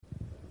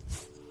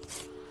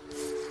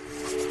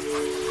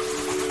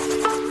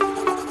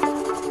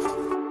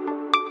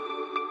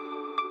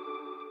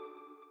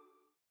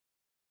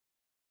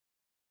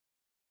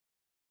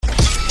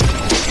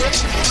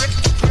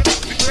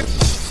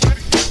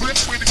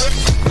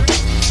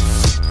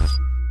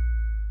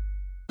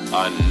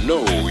I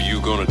know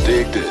you're gonna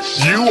dig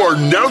this. You are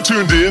now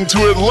tuned in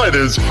to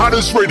Atlanta's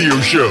hottest radio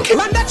show.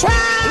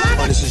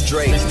 Oh, this is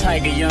Drake. This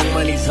Tiger Young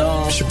Money's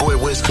on. It's your boy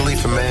Wiz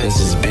Khalifa, man. This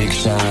is Big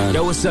Sean.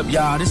 Yo, what's up,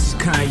 y'all? This is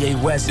Kanye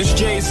West. This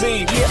Jay-Z.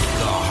 Yeah. The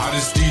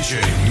hottest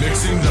DJ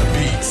mixing the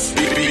beats.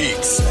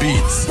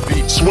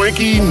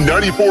 Swanky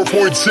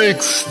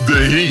 94.6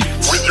 The Heat.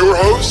 With your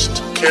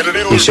host,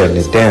 Kennedy He's shutting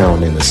it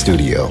down in the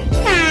studio.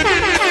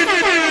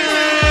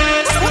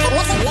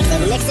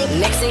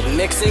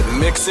 Mixing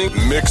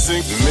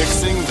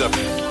the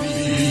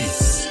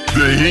beats.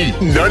 The Heat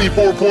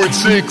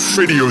 94.6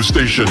 radio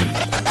station.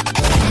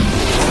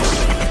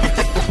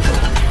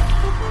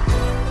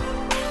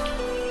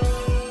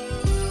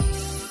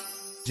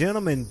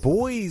 Gentlemen,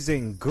 boys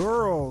and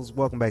girls,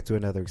 welcome back to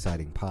another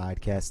exciting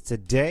podcast.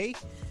 Today,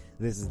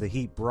 this is the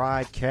Heat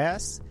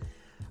broadcast.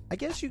 I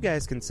guess you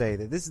guys can say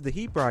that this is the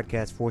Heat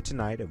broadcast for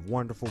tonight, a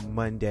wonderful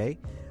Monday,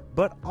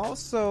 but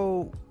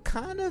also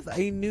kind of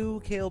a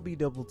new KLB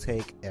Double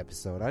Take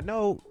episode. I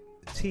know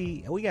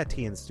we got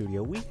T in the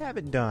studio. We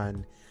haven't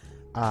done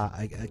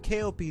a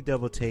KLB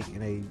Double Take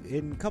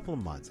in a couple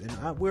of months,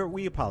 and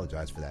we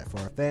apologize for that for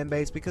our fan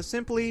base, because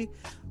simply,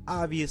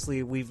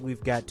 obviously,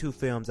 we've got two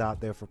films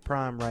out there for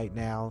Prime right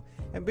now,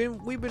 and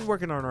we've been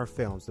working on our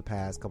films the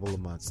past couple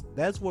of months.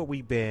 That's what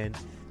we've been.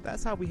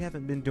 That's how we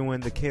haven't been doing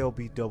the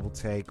KLB Double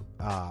Take.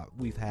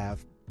 We've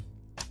have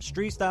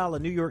Street Style, A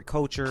New York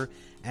Culture,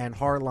 and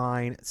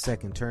Hardline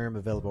Second Term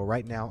available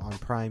right now on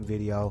Prime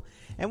Video,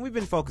 and we've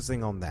been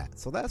focusing on that.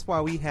 So that's why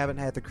we haven't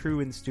had the crew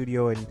in the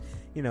studio, and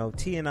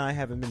T and I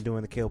haven't been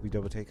doing the KLB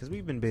Double Take because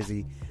we've been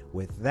busy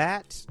with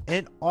that,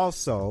 and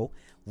also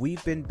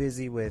we've been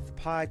busy with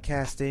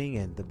podcasting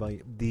and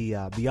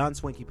the Beyond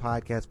Swanky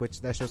podcast,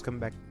 which that show's coming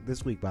back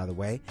this week, by the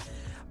way.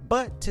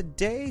 But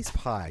today's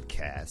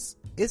podcast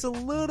is a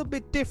little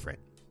bit different,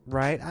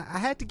 right? I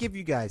had to give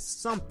you guys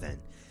something.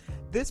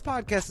 This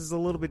podcast is a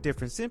little bit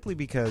different simply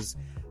because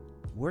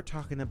we're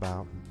talking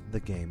about the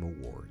Game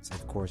Awards.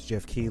 Of course,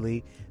 Jeff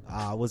Keighley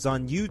was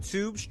on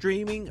YouTube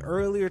streaming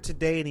earlier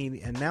today, and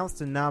he announced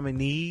the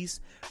nominees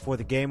for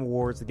the Game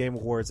Awards. The Game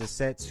Awards is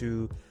set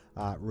to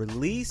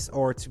release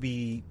or to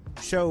be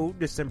showed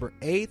December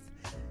 8th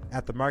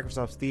at the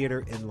Microsoft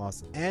Theater in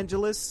Los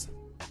Angeles.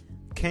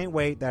 Can't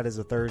wait. That is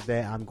a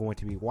Thursday. I'm going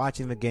to be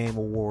watching the Game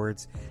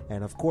Awards,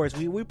 and of course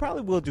we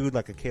probably will do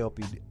like a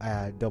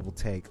KLP double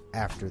take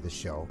after the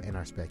show in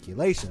our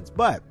speculations.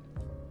 But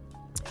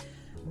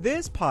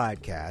this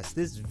podcast,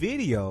 this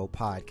video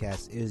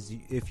podcast, is,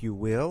 if you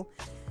will,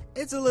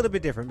 it's a little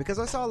bit different because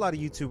I saw a lot of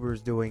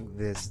YouTubers doing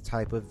this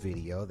type of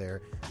video.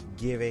 They're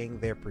giving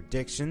their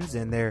predictions,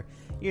 and they're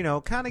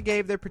kind of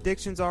gave their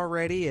predictions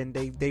already, and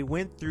they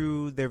went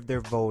through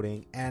their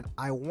voting, and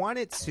I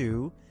wanted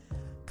to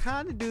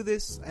kind of do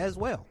this as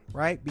well,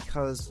 right?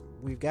 Because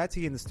we've got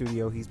T in the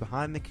studio. He's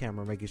behind the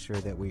camera making sure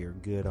that we are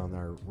good on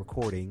our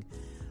recording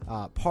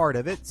part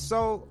of it.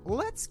 So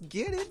let's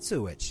get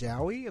into it,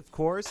 shall we? Of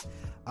course,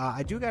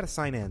 I do got to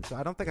sign in, so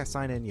I don't think I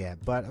signed in yet,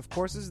 but of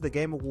course this is the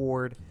Game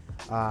Award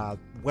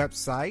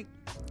website.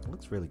 It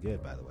looks really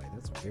good, by the way.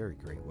 That's a very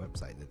great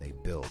website that they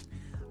built.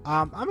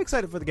 I'm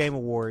excited for the Game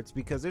Awards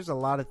because there's a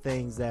lot of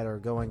things that are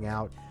going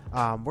out.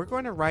 We're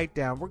going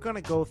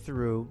to go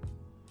through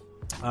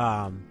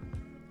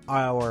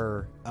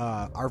our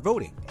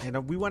voting,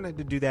 and we wanted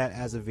to do that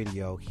as a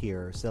video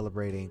here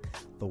celebrating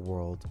the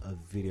world of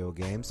video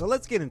games. So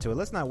let's get into it.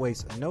 Let's not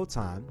waste no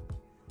time.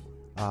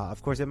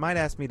 Of course, it might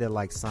ask me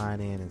to sign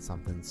in and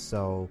something,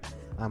 so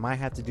I might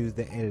have to do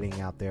the editing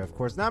out there. Of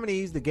course,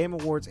 nominees: the Game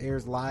Awards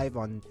airs live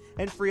and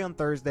free on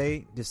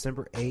Thursday,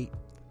 December 8th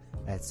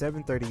at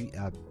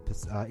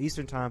 7:30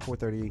 Eastern Time,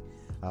 4:30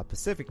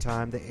 Pacific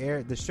Time.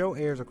 The show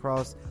airs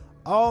across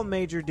all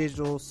major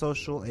digital,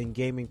 social, and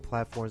gaming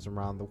platforms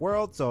around the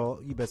world. So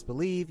you best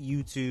believe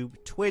YouTube,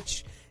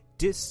 Twitch,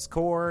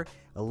 Discord,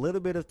 a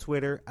little bit of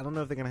Twitter. I don't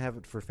know if they're going to have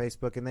it for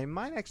Facebook, and they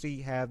might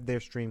actually have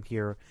their stream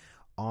here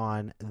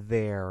on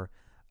their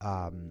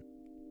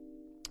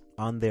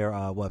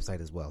website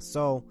as well.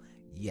 So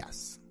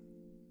yes,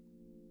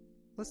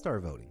 let's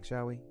start voting,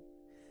 shall we?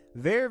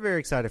 Very, very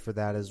excited for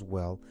that as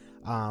well.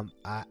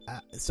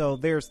 So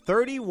there's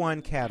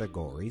 31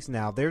 categories.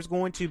 Now there's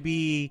going to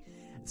be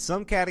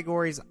some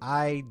categories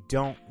I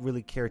don't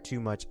really care too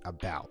much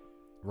about,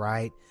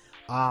 right?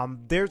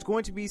 There's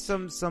going to be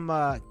some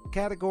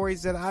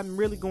categories that I'm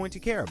really going to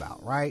care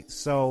about, right?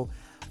 So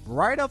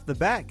right off the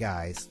bat,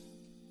 guys,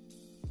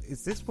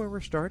 is this where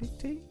we're starting,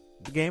 T?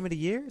 The game of the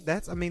year?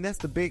 That's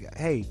the big,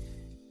 hey,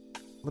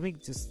 let me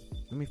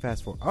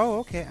fast forward.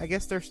 Oh, okay. I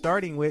guess they're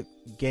starting with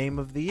game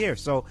of the year.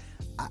 So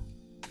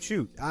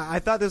I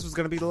thought this was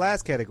going to be the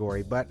last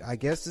category, but I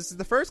guess this is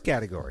the first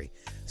category.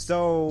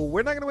 So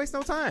we're not going to waste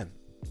no time.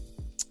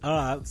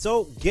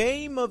 So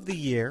game of the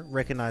year,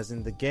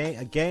 recognizing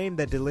a game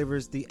that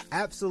delivers the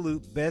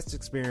absolute best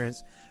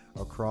experience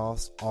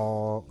across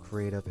all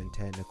creative and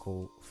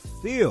technical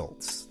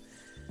fields.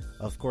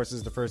 Of course,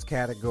 is the first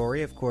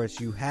category. Of course,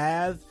 you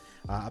have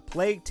A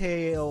Plague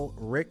Tale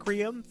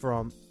Requiem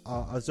from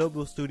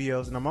Asobo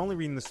Studios, and I'm only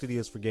reading the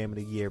studios for Game of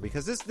the Year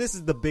because this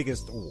is the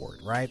biggest award,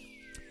 right?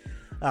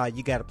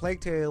 You got A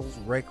Plague Tale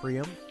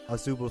Requiem,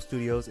 Asobo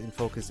Studios, and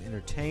Focus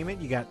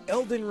Entertainment. You got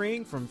Elden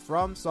Ring from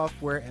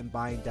Software and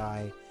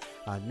Bandai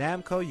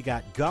Namco. You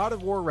got God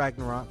of War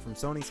Ragnarok from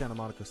Sony Santa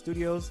Monica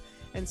Studios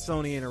and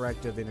Sony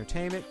Interactive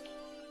Entertainment.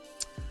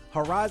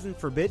 Horizon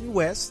Forbidden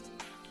West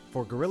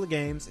for Guerrilla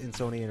Games and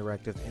Sony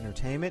Interactive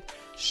Entertainment.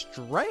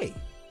 Stray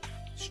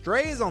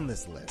is on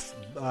this list.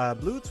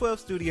 Blue 12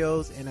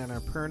 Studios and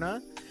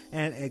Annapurna,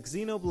 and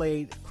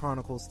Xenoblade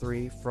Chronicles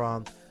 3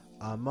 from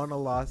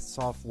Monolith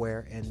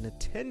Software and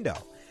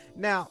Nintendo.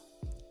 Now,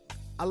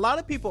 a lot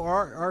of people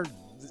are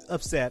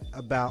upset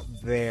about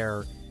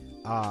their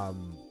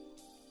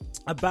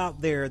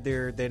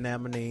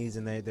nominees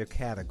and their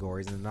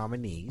categories and the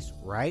nominees,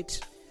 right?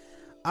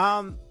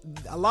 A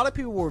lot of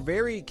people were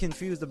very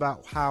confused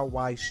about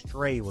why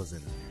Stray was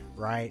in there,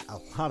 right? A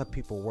lot of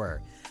people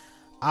were.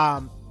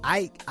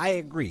 I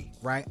agree,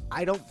 right?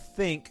 I don't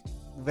think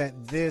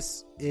that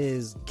this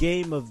is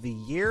Game of the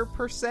Year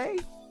per se,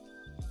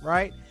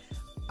 right?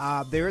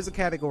 There is a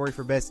category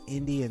for Best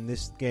Indie, and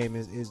this game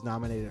is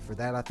nominated for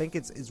that. I think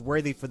it's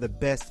worthy for the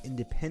Best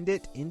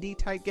Independent Indie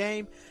type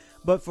game,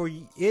 but for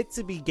it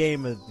to be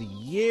Game of the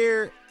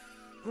Year,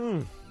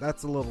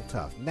 that's a little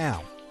tough.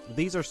 Now,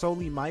 these are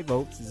solely my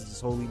votes. This is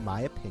solely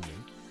my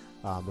opinion.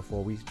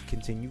 Before we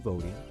continue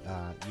voting,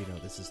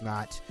 this is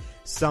not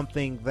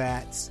something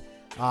that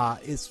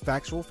is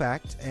factual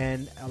fact,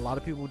 and a lot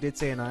of people did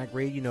say, and I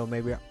agree,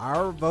 maybe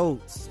our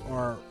votes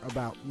are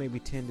about maybe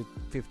 10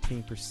 to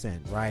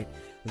 15%, right?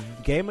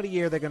 Game of the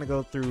Year, they're going to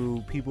go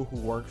through people who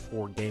work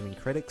for gaming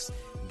critics,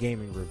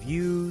 gaming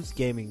reviews,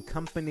 gaming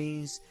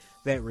companies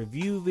that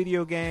review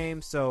video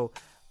games. So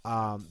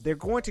they're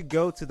going to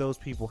go to those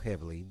people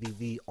heavily,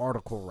 the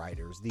article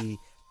writers, the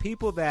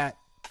people that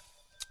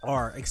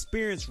are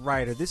experienced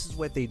writer. This is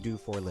what they do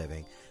for a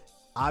living.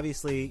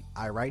 Obviously,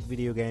 I write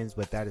video games,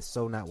 but that is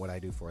so not what I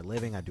do for a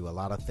living. I do a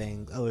lot of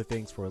other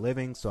things for a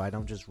living, so I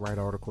don't just write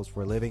articles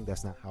for a living.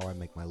 That's not how I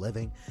make my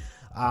living.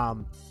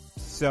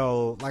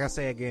 So, like I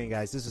say again,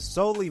 guys, this is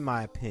solely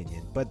my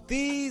opinion. But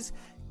these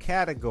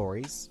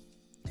categories,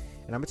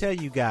 and I'm gonna tell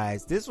you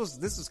guys, this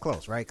was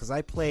close, right? Because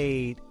I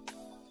played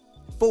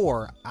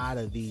 4 out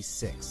of these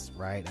 6,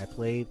 right? I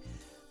played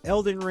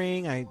Elden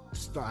Ring.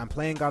 I'm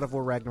playing God of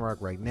War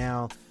Ragnarok right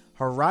now.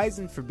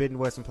 Horizon Forbidden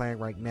West I'm playing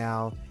right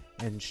now.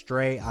 And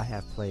Stray, I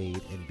have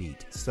played and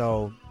beat.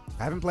 So,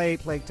 I haven't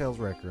played Plague Tale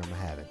Requiem. I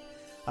haven't.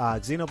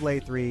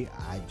 Xenoblade 3,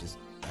 I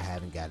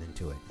haven't gotten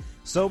into it.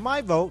 So,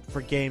 my vote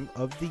for Game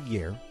of the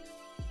Year,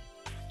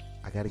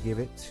 I got to give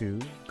it to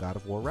God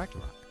of War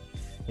Ragnarok.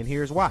 And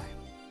here's why.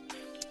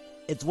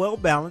 It's well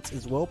balanced.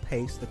 It's well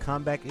paced. The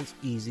combat is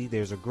easy.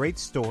 There's a great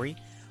story.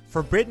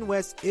 Forbidden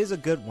West is a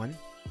good one,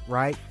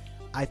 right?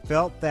 I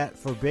felt that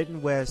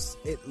Forbidden West,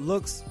 it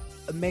looks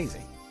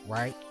amazing,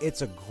 right?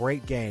 It's a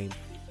great game.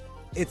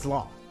 It's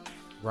long,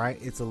 right?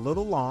 It's a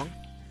little long.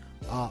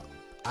 I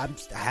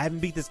haven't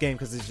beat this game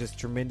because it's just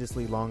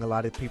tremendously long. A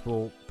lot of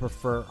people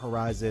prefer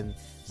Horizon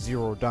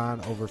Zero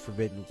Dawn over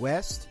Forbidden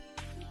West.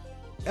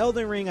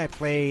 Elden Ring I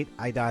played.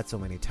 I died so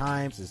many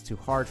times. It's too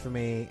hard for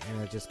me. And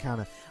I just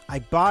I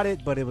bought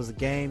it, but it was a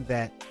game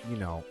that,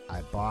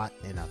 I bought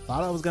and I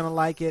thought I was going to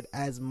like it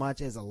as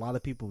much as a lot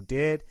of people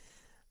did.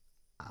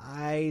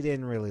 I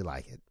didn't really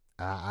like it.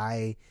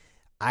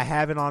 I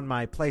have it on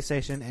my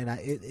PlayStation, and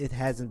it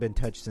hasn't been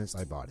touched since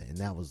I bought it, and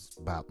that was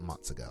about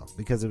months ago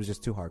because it was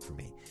just too hard for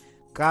me.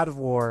 God of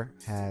War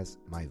has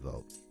my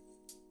vote.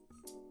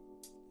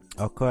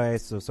 Okay,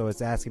 so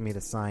it's asking me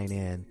to sign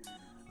in.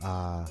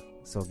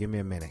 So give me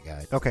a minute,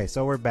 guys. Okay,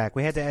 so we're back.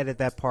 We had to edit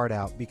that part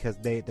out because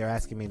they're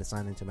asking me to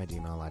sign into my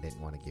Gmail. I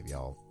didn't want to give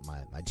y'all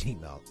my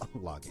Gmail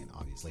login,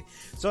 obviously.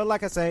 So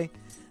like I say,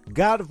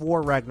 God of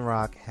War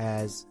Ragnarok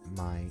has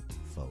my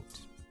vote.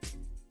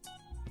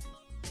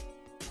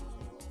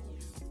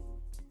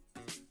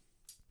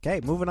 Okay,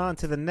 moving on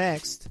to the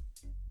next.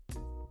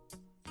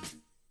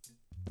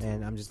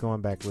 And I'm just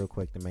going back real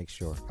quick to make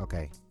sure.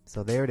 Okay,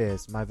 so there it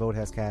is. My vote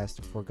has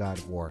cast for God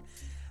of War.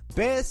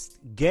 Best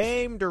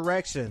Game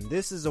Direction.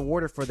 This is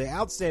awarded for the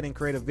outstanding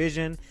creative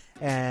vision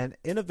and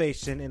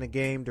innovation in a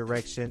game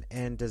direction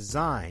and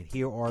design.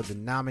 Here are the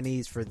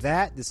nominees for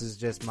that. This is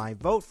just my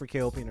vote for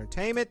KLP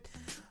Entertainment.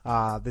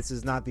 This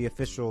is not the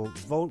official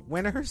vote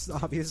winners,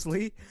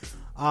 obviously.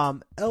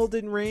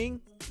 Elden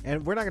Ring,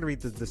 and we're not going to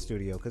read the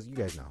studio because you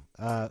guys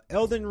know.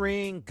 Elden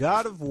Ring,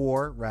 God of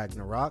War,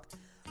 Ragnarok,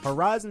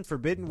 Horizon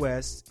Forbidden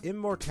West,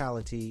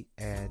 Immortality,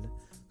 and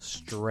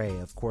Stray.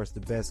 Of course, the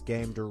best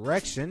game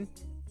direction.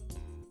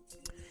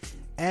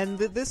 And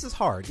this is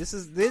hard.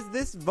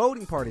 This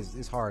voting part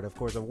is hard. Of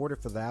course,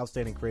 awarded for the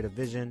outstanding creative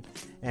vision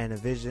and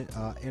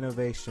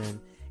innovation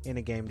in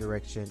a game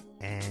direction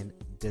and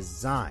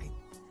design.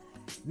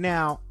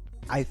 Now,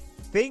 I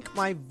think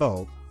my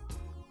vote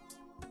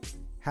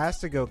has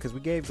to go because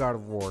we gave God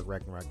of War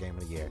Ragnarok Game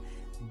of the Year,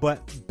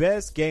 but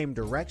best game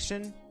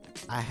direction,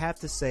 I have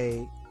to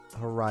say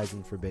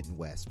Horizon Forbidden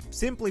West,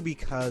 simply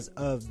because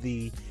of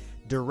the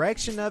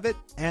direction of it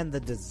and the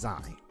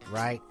design,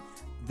 right?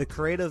 The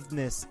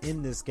creativeness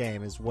in this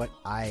game is what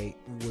I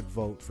would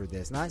vote for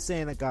this. Not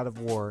saying that God of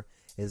War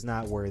is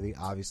not worthy.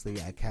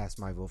 Obviously, I cast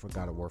my vote for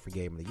God of War for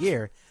Game of the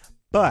Year,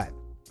 but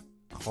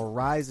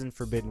Horizon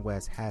Forbidden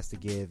West has to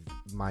give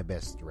my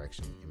best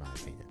direction, in my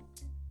opinion.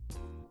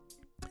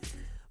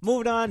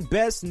 Moving on,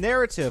 best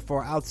narrative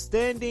for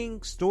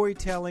outstanding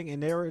storytelling and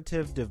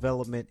narrative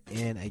development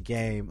in a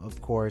game,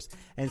 of course.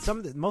 And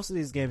most of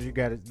these games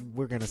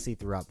we're gonna see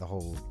throughout the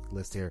whole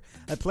list here: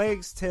 A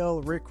Plague's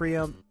Tale: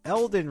 Requiem,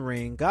 Elden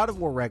Ring, God of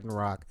War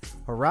Ragnarok,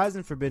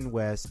 Horizon Forbidden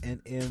West, and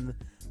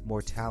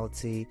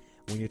Immortality.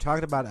 When you're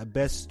talking about a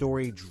best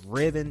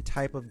story-driven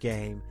type of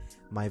game,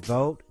 my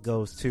vote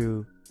goes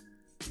to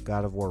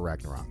God of War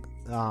Ragnarok.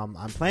 I'm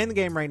playing the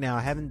game right now.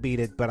 I haven't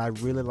beat it, but I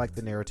really like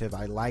the narrative.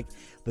 I like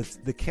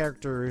the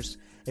characters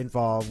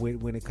involved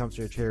when it comes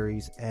to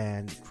Atreus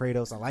and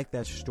Kratos. I like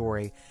that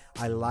story.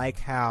 I like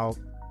how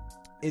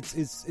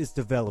it's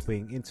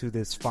developing into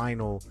this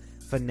final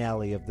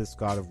finale of this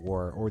God of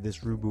War, or this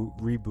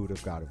reboot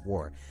of God of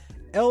War.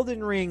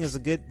 Elden Ring is a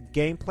good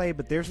gameplay,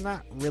 but there's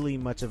not really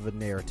much of a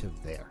narrative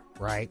there,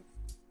 right?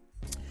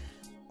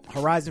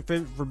 Horizon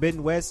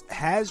Forbidden West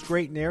has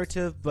great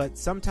narrative, but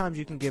sometimes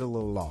you can get a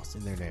little lost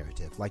in their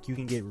narrative. Like, you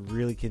can get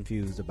really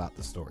confused about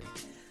the story.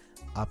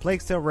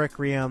 Plague's Tale: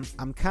 Requiem,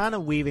 I'm kind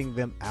of weaving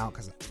them out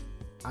because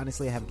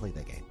honestly I haven't played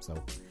that game.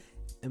 So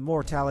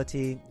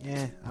Immortality,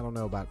 I don't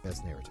know about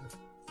best narrative.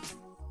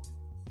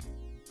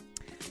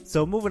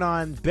 So moving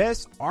on,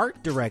 best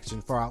art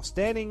direction for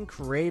outstanding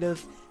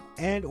creative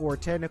and or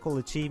technical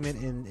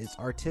achievement in its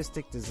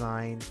artistic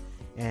design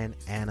and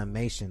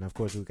animation. Of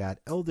course, we've got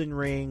Elden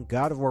Ring,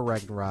 God of War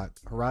Ragnarok,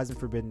 Horizon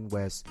Forbidden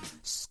West,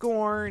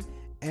 Scorn,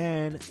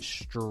 and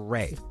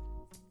Stray.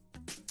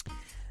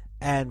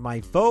 And my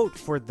vote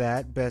for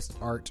that best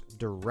art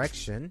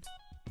direction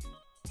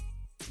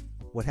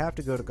would have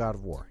to go to God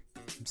of War,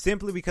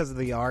 simply because of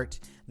the art,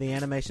 the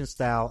animation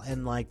style,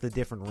 and like the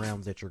different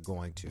realms that you're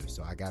going to.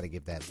 So I got to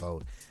give that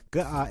vote.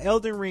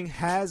 Elden Ring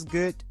has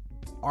good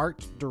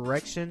art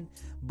direction,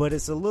 but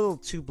it's a little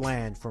too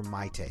bland for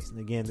my taste. And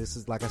again, this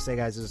is, like I say,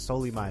 guys, this is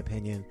solely my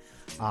opinion.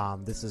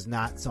 This is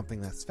not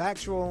something that's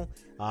factual.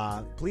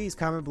 Please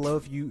comment below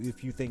if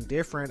you think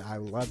different. I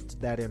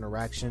loved that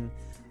interaction.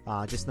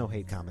 Just no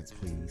hate comments,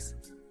 please.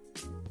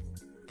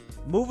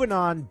 Moving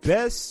on,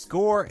 best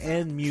score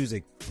and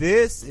music.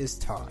 This is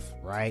tough,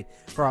 right?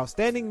 For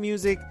outstanding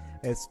music,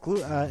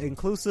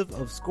 inclusive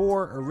of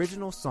score,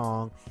 original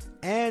song,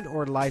 and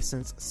or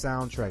licensed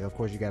soundtrack. Of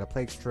course, you got A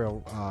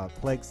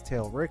Plague's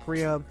Tale: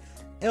 Requiem,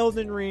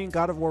 Elden Ring,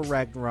 God of War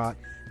Ragnarok,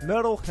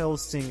 Metal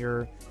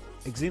Hellsinger,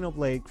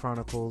 Xenoblade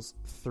Chronicles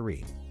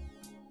 3.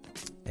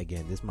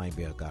 Again, this might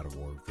be a God of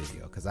War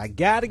video because I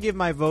gotta give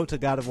my vote to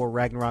God of War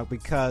Ragnarok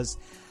because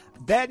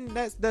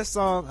that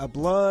song,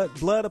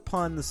 Blood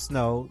Upon the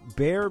Snow,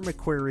 Bear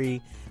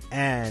McCreary,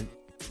 and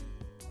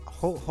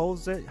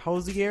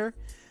Hosier.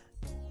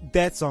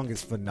 That song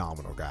is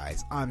phenomenal,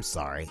 guys. I'm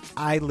sorry.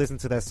 I listened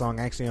to that song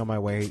actually on my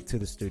way to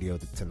the studio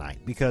tonight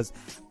because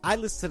I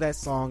listened to that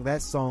song.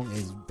 That song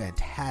is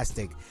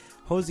fantastic.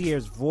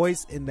 Hosier's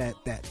voice in that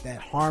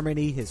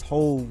harmony, his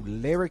whole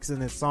lyrics in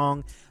this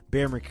song,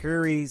 Bear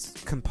McCreary's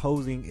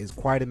composing is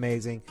quite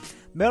amazing.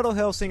 Metal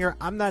Hellsinger,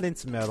 I'm not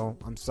into metal.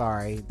 I'm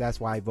sorry. That's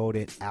why I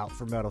voted out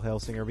for Metal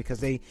Hellsinger because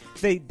they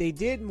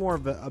did more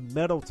of a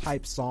metal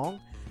type song.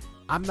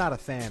 I'm not a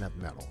fan of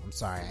metal. I'm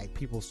sorry.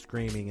 People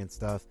screaming and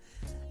stuff.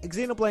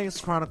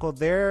 Xenoblade Chronicles,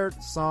 their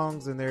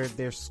songs and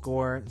their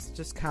score, it's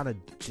just kind of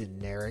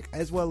generic,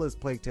 as well as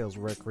Plague Tale's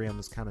Requiem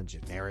is kind of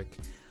generic.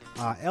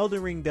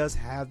 Elden Ring does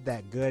have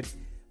that good,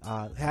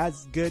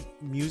 has good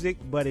music,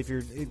 but if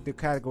you're in the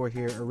category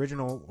here,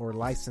 original or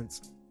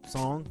licensed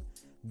song,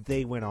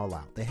 they went all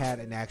out. They had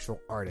an actual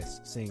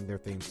artist sing their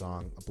theme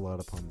song,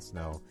 Blood Upon the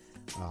Snow.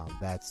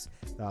 That's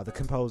the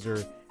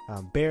composer,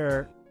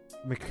 Bear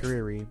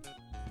McCreary,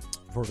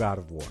 for God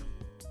of War.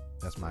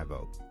 That's my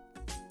vote.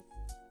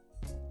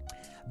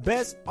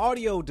 Best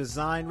audio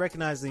design,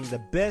 recognizing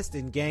the best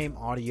in-game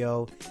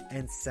audio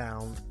and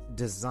sound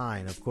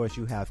design. Of course,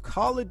 you have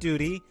Call of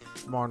Duty,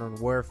 Modern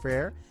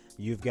Warfare.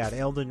 You've got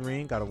Elden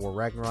Ring, God of War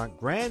Ragnarok,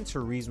 Gran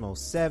Turismo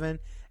 7,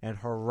 and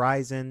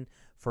Horizon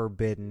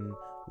Forbidden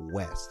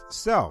West.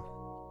 So,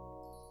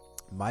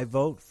 my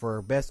vote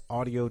for best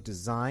audio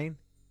design,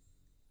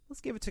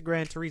 let's give it to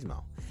Gran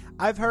Turismo.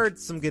 I've heard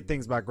some good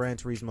things about Gran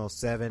Turismo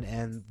 7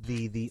 and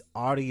the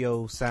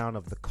audio sound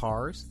of the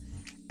cars,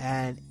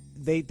 and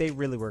they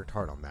really worked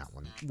hard on that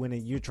one when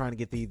you're trying to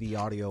get the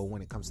audio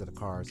when it comes to the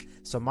cars.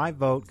 So my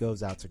vote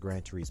goes out to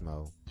Gran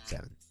Turismo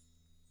 7.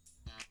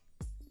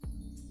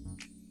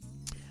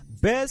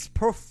 Best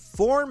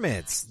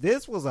performance.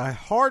 This was a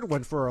hard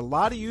one for a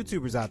lot of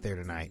YouTubers out there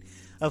tonight.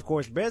 Of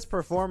course, best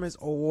performance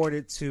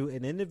awarded to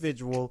an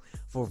individual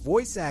for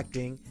voice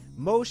acting,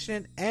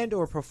 motion, and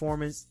or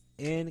performance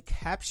in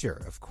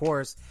capture. Of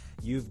course,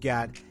 you've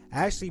got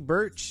Ashley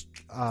Birch,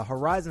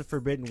 Horizon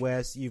Forbidden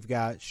West. You've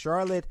got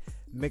Charlotte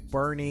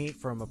McBurney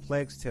from A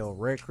Plague's Tale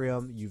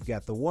Requiem. You've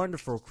got the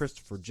wonderful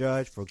Christopher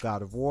Judge for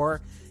God of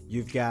War.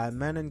 You've got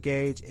Manon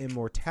Gage,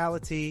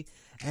 Immortality.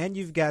 And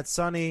you've got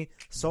Sonny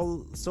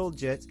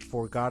Soljet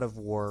for God of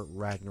War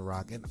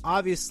Ragnarok. And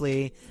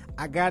obviously,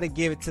 I got to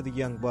give it to the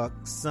young buck,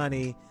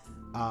 Sonny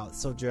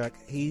Soljet.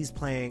 He's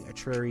playing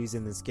Atreus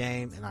in this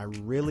game, and I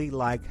really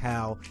like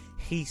how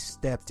he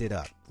stepped it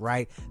up,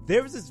 right?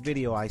 There was this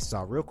video I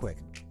saw, real quick.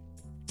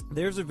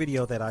 There's a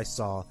video that I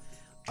saw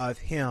of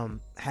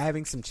him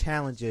having some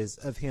challenges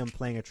of him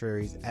playing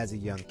Atreus as a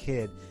young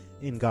kid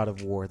in God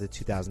of War, the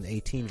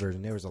 2018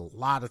 version. There was a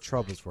lot of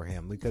troubles for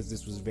him because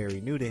this was very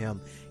new to him.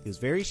 He was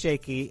very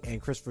shaky,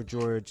 and Christopher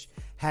Judge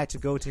had to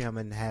go to him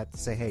and had to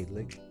say, hey,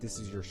 look, this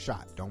is your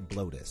shot. Don't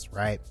blow this,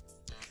 right?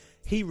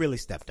 He really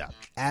stepped up.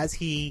 As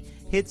he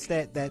hits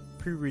that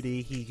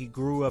puberty, he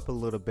grew up a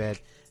little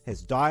bit.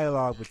 His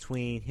dialogue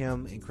between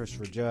him and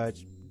Christopher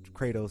Judge,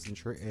 Kratos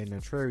and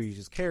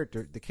Atreus'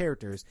 the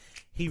characters,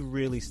 he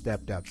really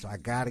stepped up. So I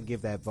gotta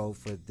give that vote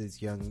for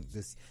this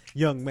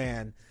young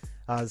man,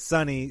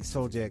 Sonny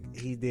Soljet.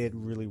 He did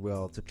really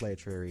well to play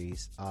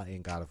Atreus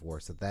in God of War.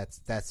 So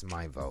that's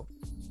my vote.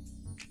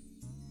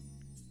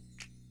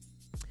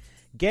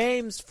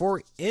 Games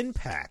for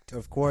Impact,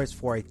 of course,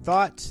 for a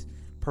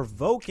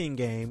thought-provoking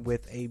game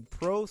with a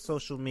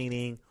pro-social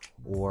meaning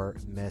or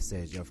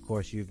message. Of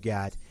course, you've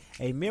got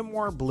A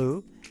Memoir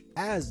Blue,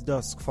 As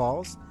Dusk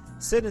Falls,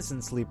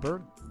 Citizen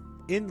Sleeper,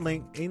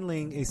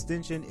 Inling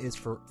Extension is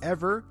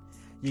Forever.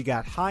 You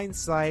got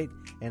Hindsight,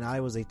 and I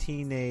Was a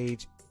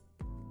Teenage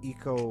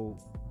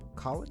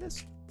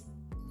Eco-Colonist.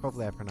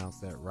 Hopefully I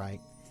pronounced that right.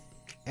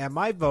 And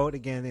my vote,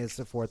 again, is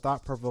for a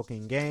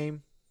thought-provoking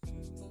game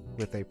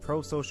with a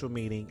pro-social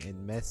meaning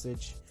and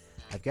message.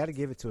 I've got to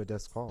give it to A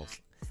Dusk Falls.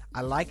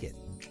 I like it.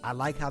 I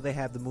like how they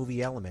have the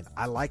movie element.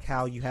 I like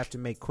how you have to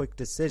make quick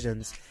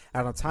decisions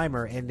on a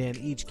timer, and then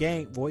each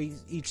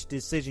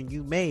decision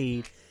you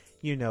made,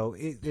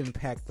 it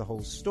impacts the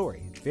whole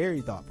story.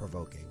 Very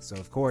thought-provoking. So,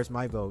 of course,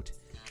 my vote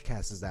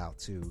casts out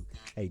to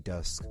A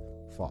Dusk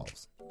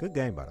Falls. Good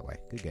game, by the way.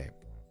 Good game.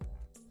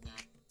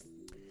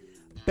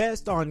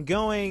 Best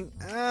ongoing.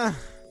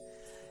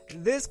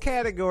 This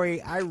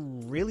category, I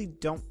really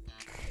don't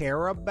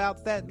care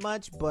about that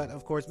much, but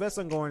of course, Best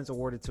Ongoing is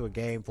awarded to a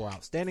game for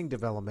outstanding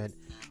development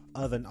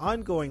of an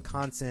ongoing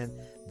content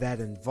that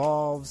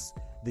involves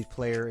the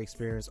player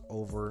experience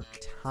over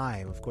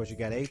time. Of course, you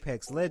got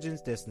Apex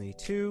Legends, Destiny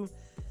 2.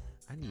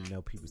 I didn't even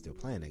know people still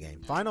playing the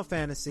game. Final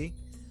Fantasy,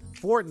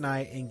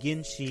 Fortnite, and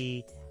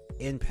Genshin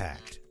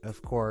Impact.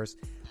 Of course,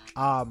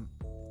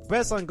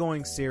 Best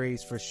Ongoing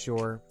series for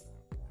sure.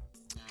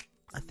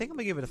 I think I'm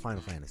gonna give it a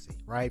Final Fantasy,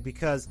 right?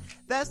 Because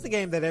that's the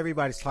game that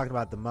everybody's talking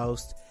about the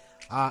most.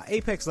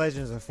 Apex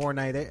Legends and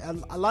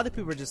Fortnite, a lot of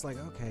people are just like,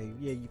 okay,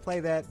 yeah, you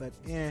play that, but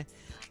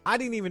I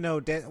didn't even know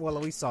that. Well,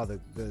 we saw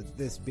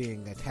this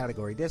being a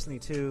category. Destiny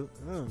 2,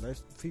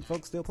 there's a few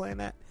folks still playing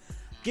that.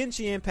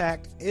 Genshin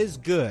Impact is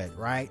good,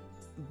 right?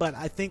 But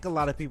I think a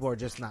lot of people are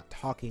just not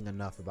talking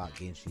enough about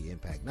Genshin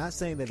Impact. Not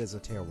saying that it's a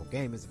terrible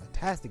game, it's a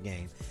fantastic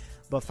game,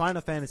 but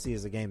Final Fantasy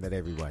is a game that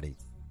everybody's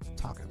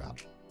talking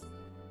about.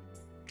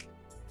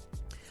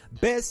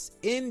 Best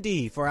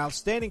Indie for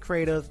outstanding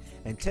creative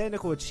and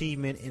technical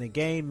achievement in a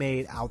game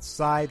made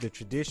outside the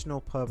traditional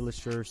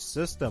publisher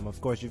system.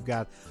 Of course, you've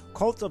got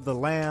Cult of the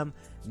Lamb,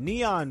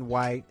 Neon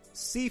White,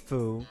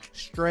 Sifu,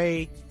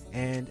 Stray,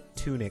 and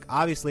Tunic.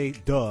 Obviously,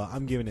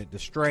 I'm giving it to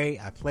Stray.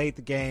 I played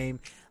the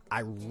game. I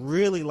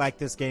really like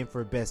this game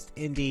for Best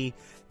Indie.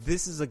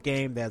 This is a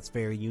game that's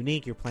very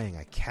unique. You're playing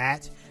a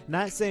cat.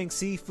 Not saying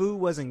Sifu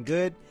wasn't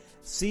good.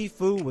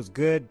 Sifu was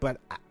good,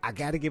 but I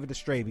gotta give it to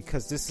Stray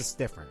because this is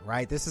different,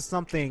 right? This is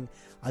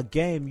a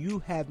game you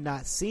have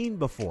not seen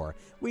before.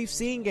 We've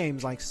seen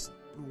games like,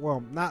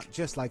 well, not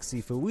just like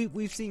Sifu.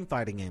 We've seen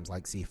fighting games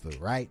like Sifu,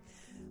 right?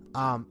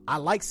 I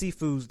like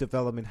Sifu's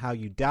development, how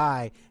you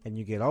die and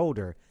you get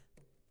older,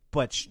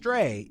 but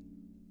Stray,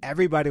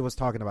 everybody was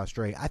talking about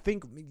Stray. I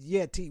think,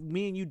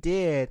 me and you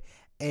did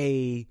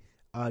a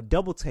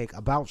double take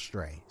about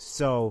Stray,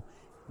 so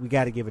we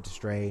got to give it to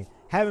Stray.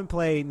 Haven't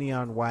played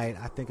Neon White.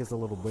 I think it's a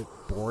little bit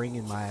boring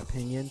in my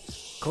opinion.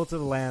 Cult of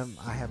the Lamb,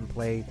 I haven't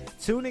played.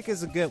 Tunic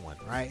is a good one,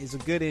 right? It's a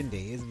good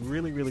indie. It's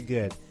really, really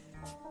good.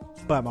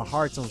 But my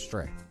heart's on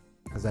Stray,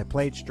 because I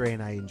played Stray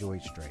and I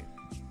enjoyed Stray.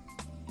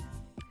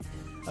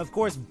 Of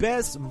course,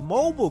 best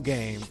mobile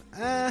game.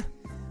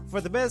 For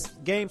the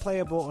best game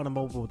playable on a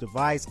mobile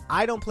device,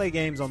 I don't play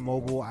games on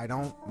mobile.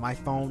 My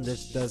phone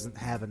just doesn't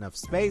have enough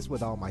space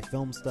with all my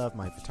film stuff,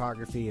 my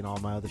photography, and all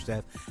my other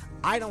stuff.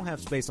 I don't have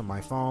space on my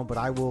phone, but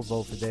I will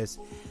vote for this.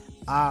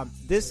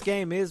 This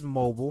game is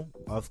mobile.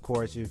 Of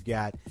course, you've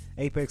got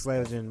Apex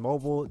Legends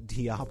Mobile,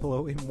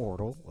 Diablo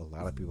Immortal. A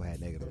lot of people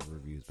had negative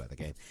reviews by the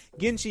game.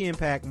 Genshin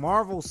Impact,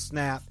 Marvel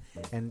Snap,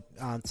 and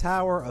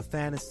Tower of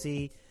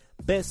Fantasy.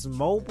 Best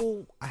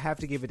mobile, I have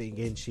to give it to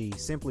Genshin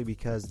simply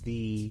because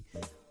the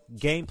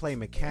gameplay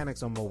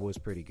mechanics on mobile is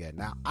pretty good.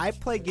 Now, I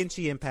play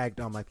Genshin Impact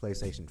on my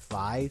PlayStation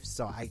 5,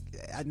 so I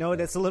know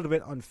that's a little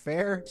bit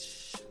unfair.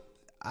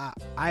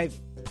 I've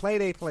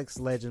played Apex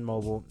Legends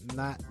Mobile,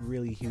 not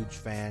really huge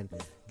fan.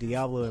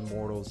 Diablo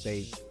Immortals,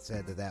 they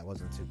said that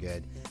wasn't too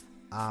good.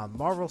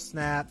 Marvel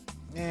Snap,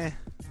 yeah.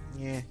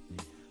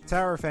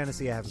 Tower of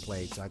Fantasy I haven't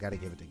played, so I gotta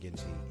give it to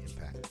Genshin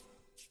Impact.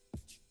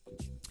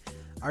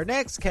 Our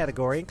next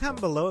category, and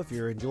comment below if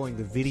you're enjoying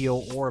the video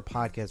or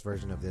podcast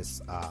version of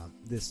this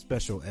this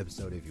special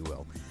episode, if you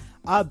will.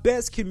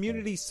 Best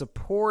community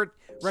support,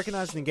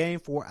 recognizing the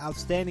game for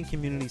outstanding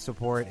community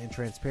support and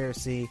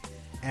transparency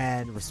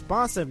and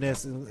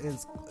responsiveness,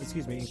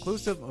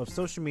 inclusive of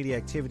social media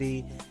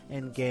activity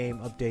and game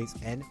updates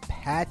and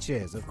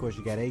patches. Of course,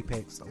 you got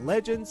Apex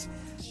Legends,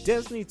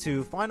 Destiny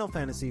 2, Final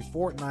Fantasy,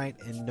 Fortnite,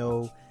 and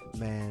No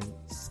Man's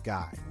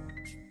Sky.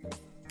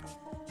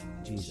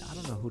 Jeez, I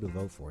don't know who to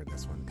vote for in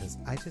this one because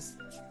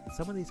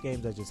some of these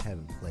games I just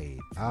haven't played.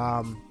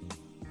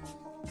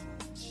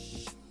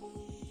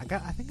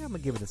 I think I'm gonna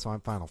give it to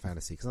Final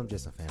Fantasy because I'm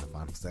just a fan of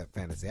Final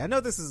Fantasy. I know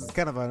this is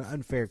kind of an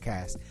unfair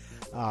cast,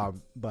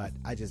 but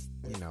I just,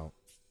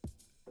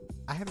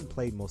 I haven't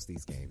played most of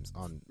these games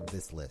on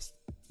this list,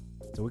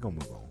 so we're gonna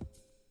move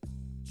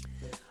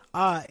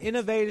on.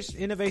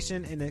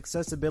 Innovation and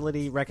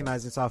accessibility,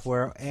 recognizing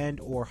software and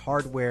or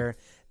hardware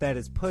that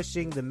is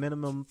pushing the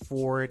minimum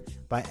forward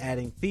by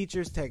adding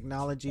features,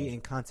 technology,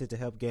 and content to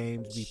help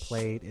games be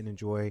played and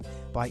enjoyed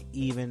by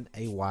even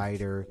a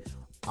wider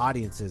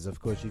audiences. Of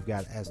course, you've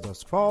got As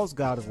Dusk Falls,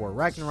 God of War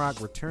Ragnarok,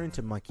 Return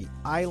to Monkey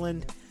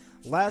Island,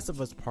 Last of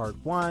Us Part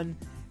 1,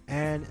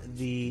 and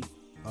The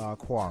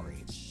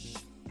Quarry.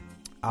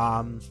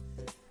 I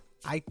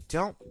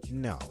don't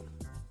know.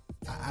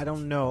 I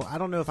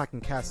don't know if I can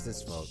cast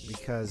this vote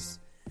because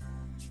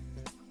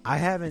I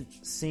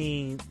haven't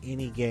seen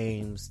any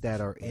games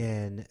that are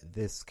in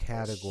this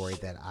category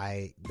that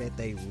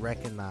they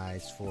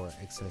recognize for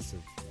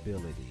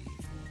accessibility.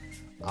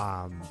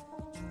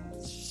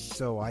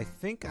 So I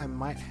think I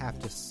might have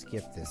to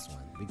skip this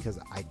one because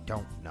I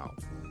don't know.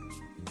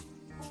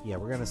 Yeah,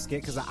 we're gonna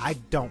skip because I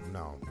don't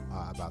know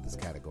about this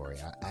category.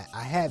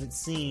 I haven't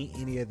seen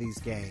any of these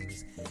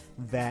games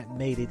that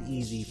made it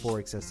easy for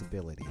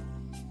accessibility.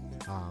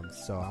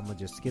 So I'm gonna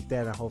just skip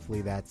that, and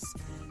hopefully that's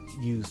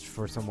used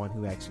for someone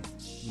who actually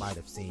might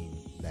have seen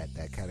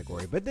that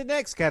category. But the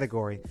next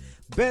category,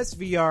 best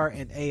VR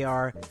and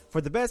AR,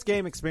 for the best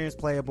game experience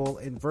playable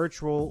in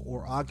virtual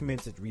or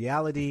augmented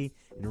reality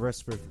and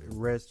respective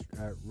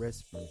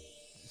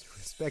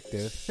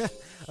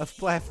of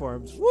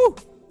platforms. Woo!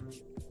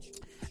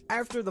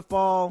 After the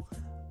Fall,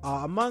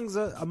 Among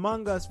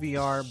Us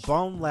VR,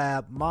 Bone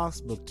Lab,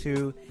 Moss Book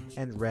 2,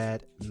 and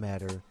Red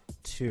Matter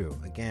 2.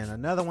 Again,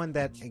 another one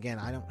that,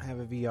 I don't have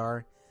a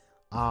VR.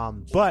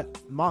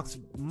 But Moss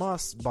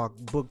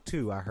Book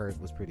 2, I heard,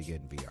 was pretty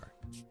good in VR.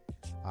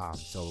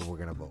 So we're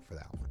going to vote for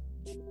that one.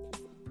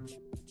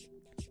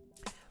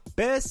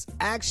 Best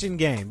action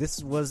game.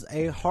 This was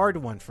a hard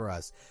one for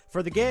us.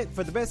 For the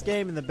best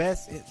game in the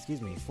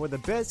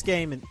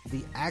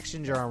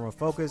action genre,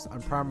 focused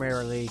on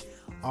primarily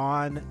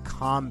on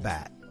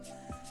combat.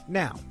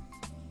 Now,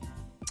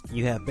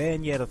 you have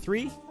Bayonetta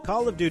 3,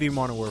 Call of Duty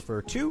Modern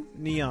Warfare 2,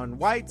 Neon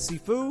White,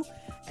 Sifu,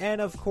 and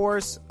of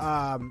course,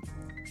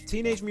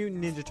 Teenage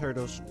Mutant Ninja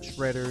Turtles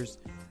Shredder's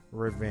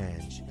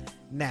Revenge.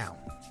 Now,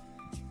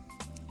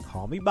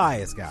 call me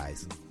biased,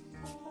 guys,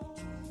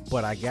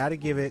 but I gotta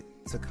give it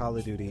to Call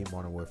of Duty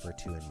Modern Warfare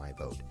 2 in my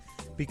vote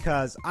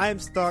because I'm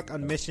stuck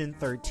on Mission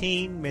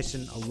 13,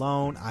 Mission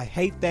Alone. I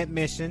hate that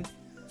mission,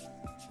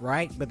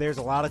 right? But there's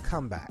a lot of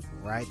comeback,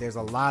 right? There's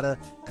a lot of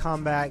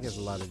comeback. There's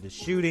a lot of the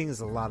shooting.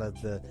 There's a lot of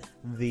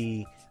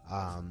the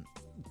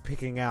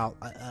picking out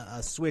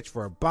a switch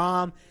for a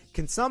bomb.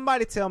 Can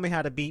somebody tell me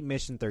how to beat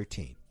Mission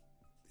 13?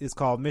 It's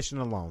called Mission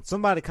Alone.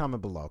 Somebody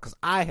comment below because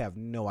I have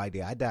no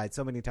idea. I died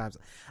so many times.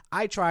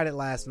 I tried it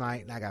last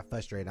night and I got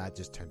frustrated. I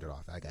just turned it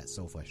off. I got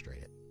so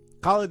frustrated.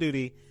 Call of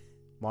Duty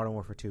Modern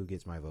Warfare 2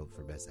 gets my vote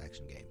for best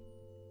action game.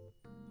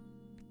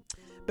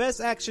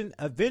 Best action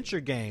adventure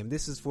game.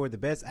 This is for the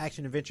best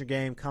action adventure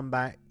game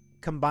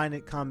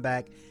combined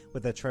combat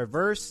with a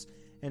traverse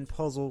and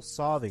puzzle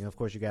solving. Of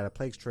course, you got a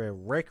Plague Trail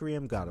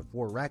Requiem, God of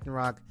War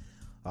Ragnarok,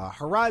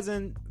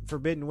 Horizon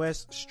Forbidden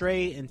West,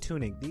 Stray, and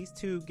Tunic. These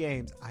two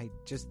games, I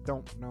just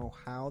don't know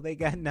how they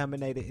got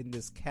nominated in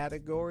this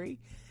category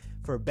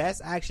for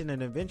best action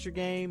and adventure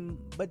game,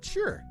 but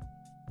sure.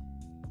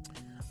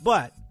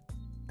 But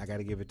I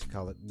gotta give it to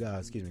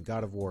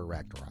God of War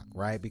Ragnarok,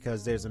 right?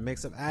 Because there's a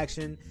mix of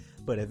action,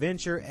 but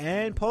adventure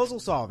and puzzle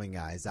solving,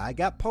 guys. I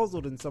got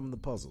puzzled in some of the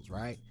puzzles,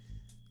 right?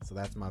 So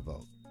that's my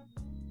vote.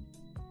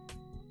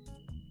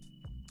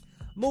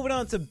 Moving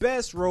on to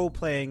best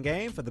role-playing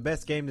game, for the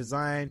best game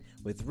design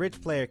with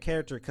rich player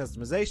character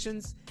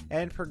customizations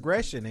and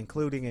progression,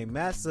 including a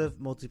massive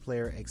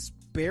multiplayer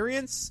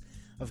experience.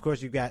 Of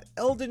course, you've got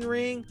Elden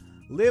Ring,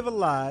 Live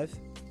Alive,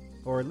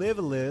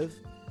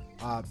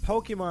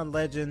 Pokemon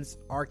Legends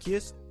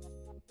Arceus,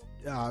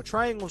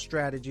 Triangle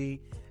Strategy,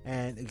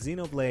 and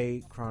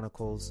Xenoblade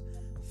Chronicles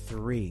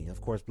 3.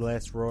 Of course,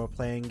 best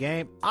role-playing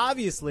game.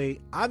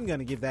 Obviously, I'm going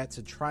to give that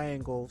to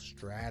Triangle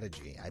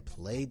Strategy. I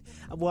played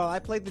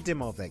the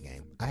demo of that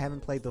game. I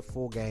haven't played the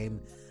full game.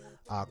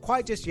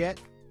 quite just yet.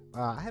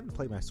 I haven't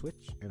played my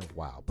Switch in a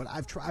while, but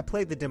I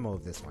played the demo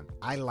of this one.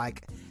 I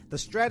like the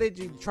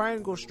strategy,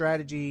 triangle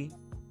strategy,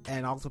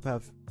 and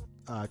Octopath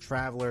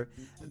Traveler.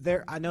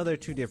 I know they're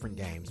two different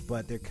games,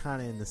 but they're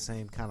kind of in the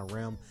same kind of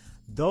realm.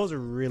 Those are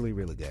really,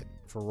 really good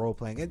for role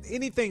playing. And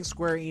anything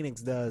Square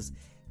Enix does,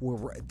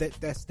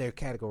 that's their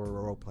category of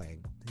role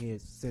playing.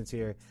 Since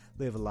here,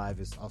 Live Alive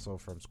is also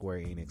from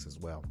Square Enix as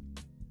well.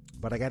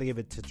 But I got to give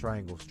it to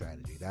Triangle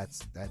Strategy.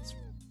 That's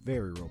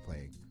very role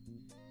playing.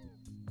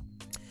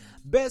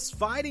 Best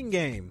fighting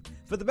game.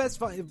 For the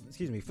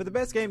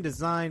best game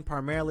designed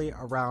primarily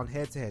around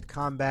head-to-head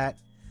combat,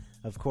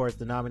 of course,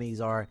 the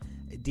nominees are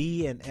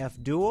D and F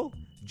Duel,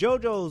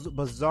 JoJo's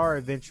Bizarre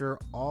Adventure,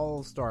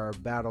 All-Star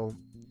Battle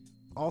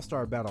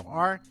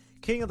R,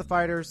 King of the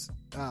Fighters,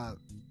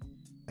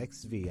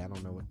 XV. I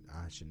don't know what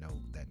I should know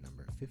that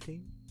number.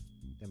 15?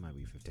 That might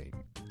be 15.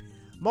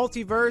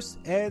 Multiverse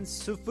and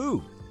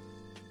Sufu.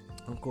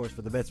 Of course,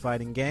 for the best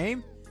fighting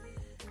game.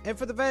 And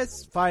for the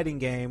best fighting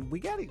game,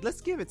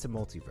 let's give it to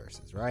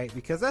Multiverses, right?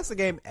 Because that's a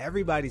game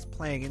everybody's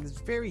playing and it's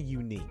very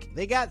unique.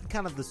 They got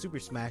kind of the Super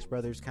Smash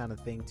Brothers kind of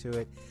thing to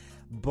it,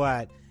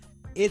 but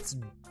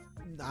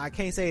I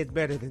can't say it's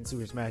better than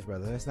Super Smash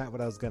Brothers. That's not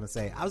what I was going to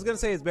say. I was going to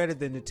say it's better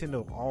than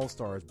Nintendo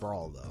All-Stars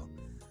Brawl, though.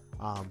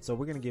 So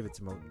we're going to give it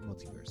to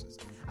Multiverses.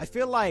 I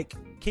feel like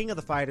King of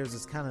the Fighters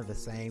is kind of the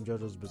same.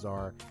 JoJo's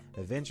Bizarre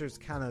Adventure is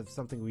kind of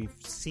something we've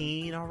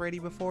seen already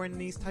before in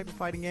these type of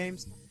fighting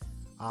games.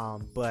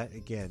 But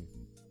again,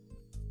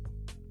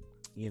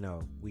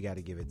 we got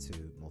to give it to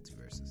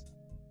Multiverses.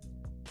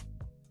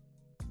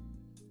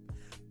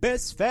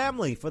 Best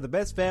family. For the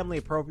best family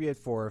appropriate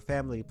for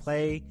family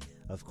play,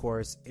 of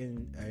course,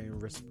 in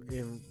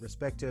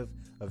respective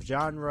of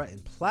genre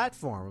and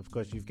platform. Of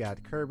course, you've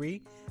got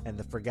Kirby and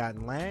the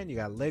Forgotten Land. You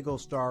got Lego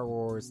Star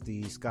Wars,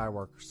 the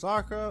Skywalker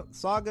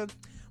Saga,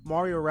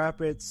 Mario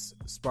Rabbids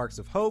Sparks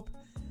of Hope,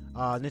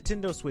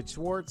 Nintendo Switch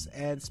Sports,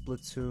 and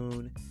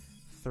Splatoon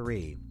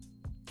 3.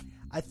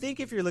 I think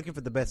if you're looking for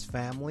the best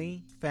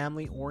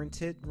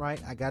family-oriented, right,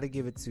 I got to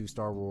give it to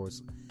Star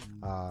Wars,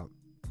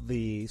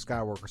 the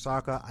Skywalker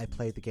Saga. I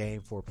played the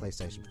game for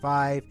PlayStation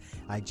 5.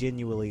 I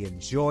genuinely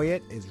enjoy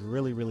it. It's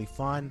really, really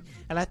fun.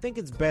 And I think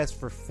it's best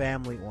for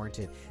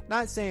family-oriented.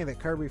 Not saying that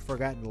Kirby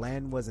Forgotten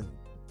Land wasn't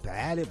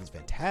bad. It was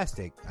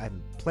fantastic. I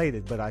haven't played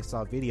it, but I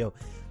saw a video.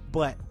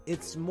 But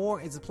it's a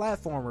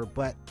platformer,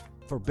 but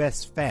for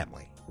best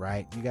family,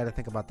 right? You got to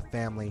think about the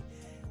family.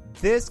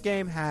 This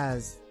game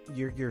has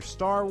your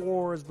Star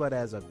Wars, but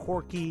as a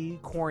quirky,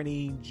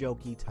 corny,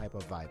 jokey type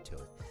of vibe to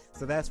it.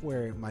 So that's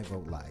where my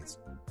vote lies.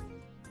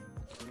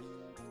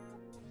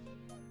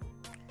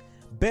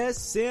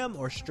 Best sim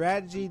or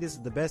strategy. This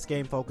is the best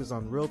game focused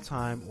on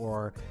real-time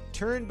or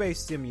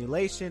turn-based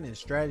simulation and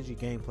strategy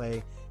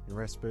gameplay.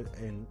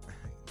 And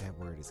that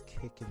word is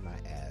kicking my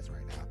ass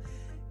right now.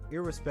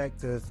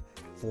 Irrespective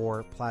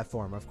for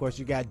platform. Of course,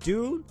 you got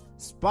Dune,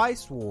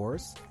 Spice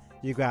Wars.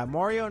 You got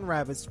Mario and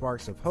Rabbids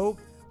Sparks of Hope,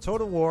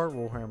 Total War,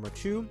 Warhammer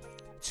 2,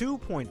 2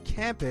 Point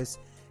Campus,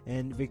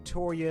 and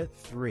Victoria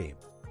 3.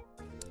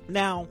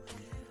 Now,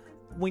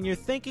 when you're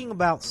thinking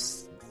about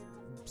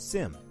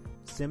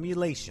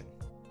simulation,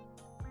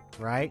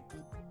 right?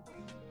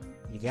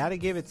 You got to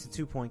give it to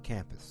 2 Point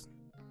Campus.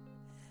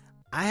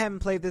 I haven't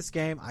played this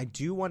game. I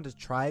do want to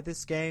try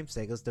this game.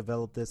 Sega's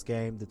developed this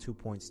game, the 2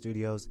 Point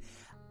Studios.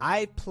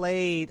 I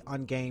played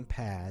on Game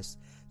Pass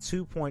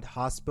 2 Point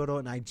Hospital,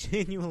 and I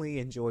genuinely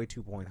enjoy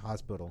 2 Point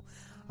Hospital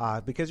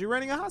because you're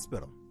running a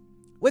hospital.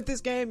 With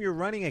this game, you're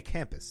running a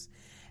campus.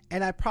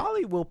 And I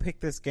probably will pick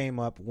this game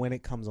up when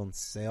it comes on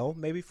sale,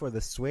 maybe for the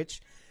Switch,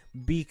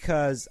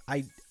 because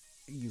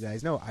you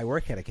guys know I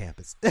work at a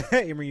campus,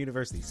 Emory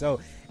University. So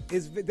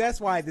that's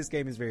why this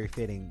game is very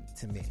fitting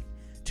to me.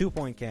 2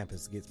 Point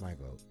Campus gets my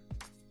vote.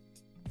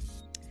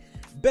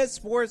 Best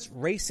sports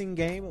racing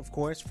game, of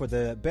course, for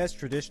the best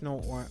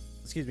traditional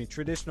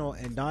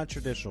and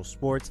non-traditional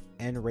sports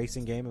and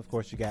racing game. Of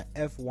course, you got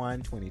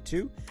F1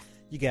 22,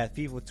 you got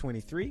FIFA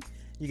 23,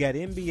 you got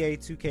NBA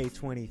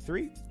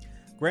 2K23,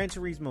 Gran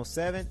Turismo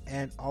 7,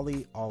 and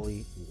Ollie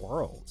Ollie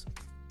World.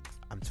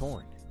 I'm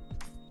torn.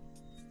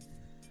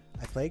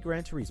 I played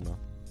Gran Turismo.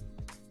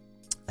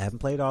 I haven't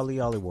played Ollie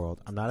Ollie World.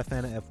 I'm not a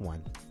fan of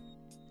F1,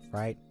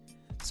 right?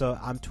 So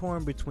I'm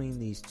torn between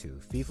these two,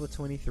 FIFA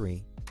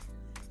 23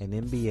 and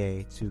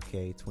NBA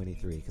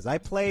 2K23, because I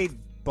played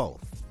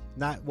both.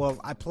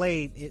 I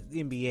played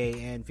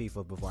NBA and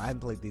FIFA before. I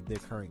haven't played the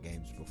current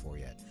games before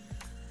yet.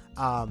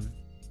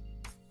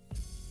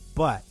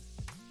 But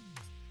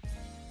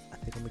I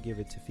think I'm going to give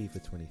it to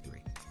FIFA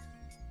 23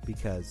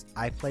 because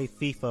I play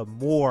FIFA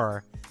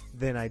more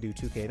than I do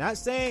 2K. Not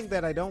saying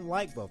that I don't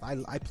like both.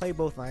 I play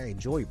both and I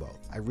enjoy both.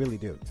 I really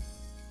do.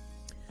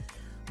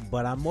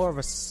 But I'm more of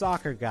a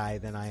soccer guy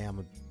than I am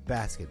a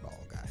basketball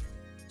guy.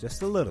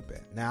 Just a little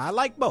bit. Now, I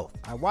like both.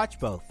 I watch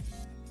both.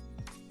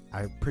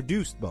 I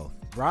produced both.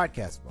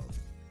 Broadcast both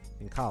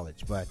in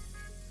college. But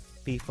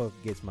FIFA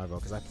gets my vote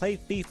because I play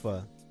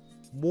FIFA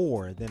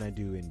more than I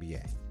do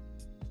NBA.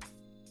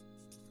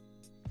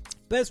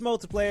 Best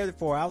multiplayer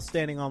for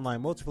outstanding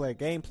online multiplayer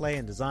gameplay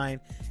and design,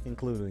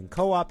 including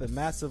co-op and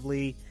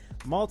massively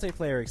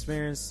multiplayer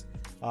experience.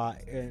 See,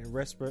 that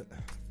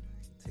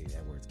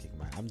word's kicking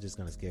my. I'm just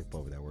gonna skip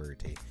over that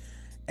word.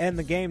 And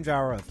the game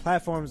genre of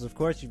platforms, of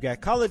course, you've got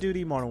Call of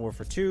Duty, Modern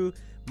Warfare 2,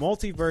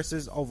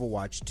 Multiversus,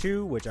 Overwatch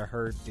 2, which I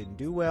heard didn't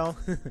do well,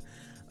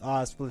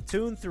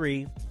 Splatoon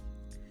 3,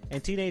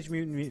 and Teenage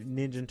Mutant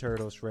Ninja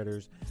Turtles: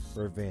 Shredder's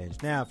Revenge.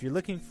 Now, if you're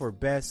looking for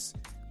best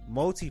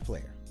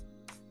multiplayer,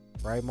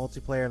 right,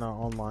 multiplayer in our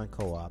online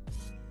co-op,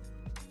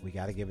 we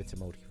got to give it to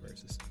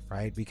Multiversus,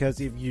 right? Because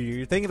if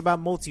you're thinking about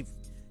you're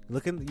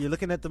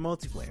looking at the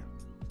multiplayer,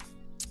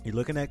 you're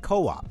looking at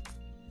co-op,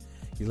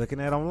 you're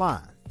looking at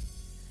online.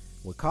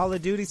 With Call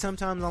of Duty,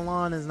 sometimes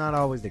online is not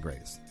always the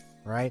greatest,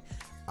 right?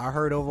 I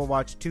heard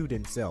Overwatch 2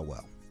 didn't sell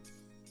well,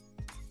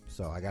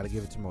 so I got to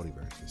give it to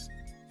Multiversus.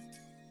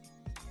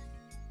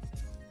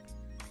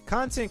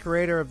 Content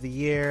Creator of the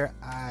Year,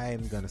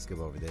 I'm going to skip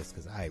over this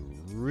because I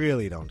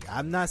really don't.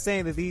 I'm not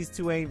saying that these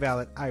two ain't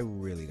valid. I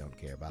really don't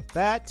care about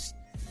that.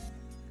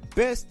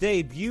 Best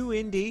Debut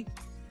Indie.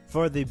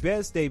 For the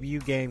best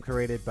debut game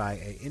created by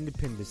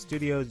independent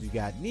studios, you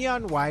got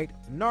Neon White,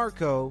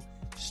 Narco,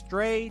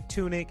 Stray,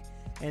 Tunic,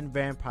 and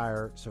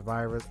Vampire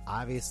Survivors.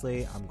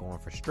 Obviously, I'm going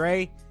for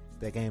Stray.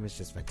 That game is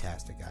just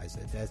fantastic, guys.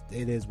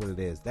 It is what it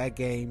is. That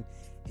game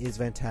is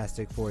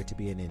fantastic for it to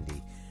be an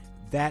indie.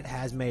 That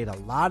has made a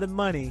lot of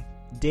money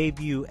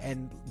debut,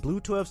 and Blue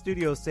 12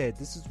 Studios said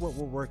this is what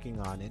we're working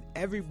on, and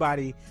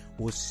everybody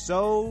was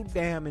so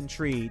damn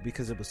intrigued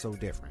because it was so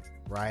different,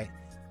 right?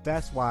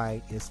 That's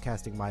why it's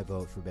casting my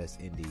vote for best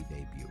indie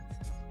debut.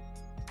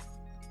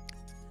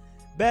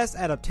 Best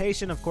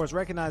adaptation, of course,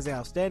 recognizing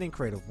outstanding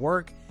creative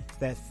work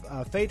that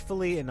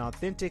faithfully and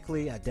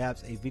authentically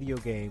adapts a video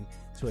game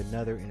to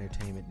another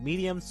entertainment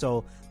medium.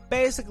 So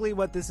basically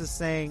what this is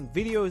saying,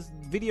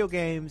 video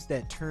games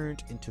that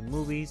turned into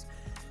movies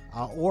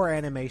or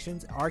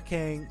animations.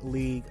 Arcane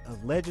League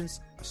of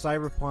Legends,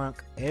 Cyberpunk,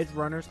 Edge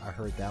Runners. I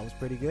heard that was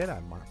pretty good. I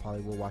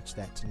probably will watch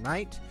that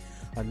tonight.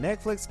 On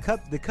Netflix,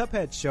 The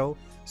Cuphead Show,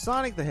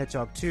 Sonic the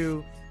Hedgehog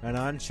 2, and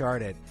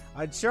Uncharted.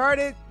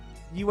 Uncharted,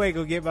 you ain't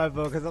gonna get my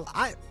vote because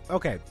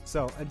okay,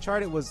 so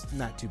Uncharted was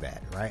not too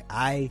bad, right?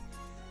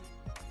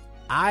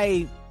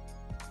 I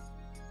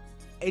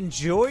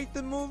enjoyed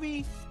the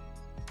movie.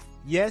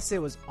 Yes,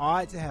 it was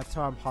odd to have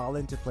Tom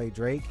Holland to play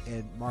Drake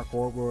and Mark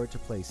Wahlberg to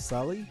play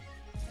Sully.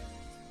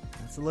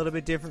 That's a little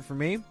bit different for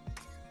me.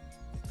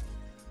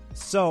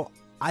 So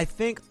I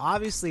think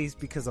obviously it's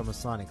because I'm a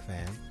Sonic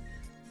fan.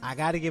 I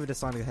got to give it to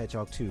Sonic the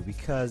Hedgehog 2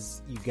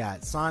 because you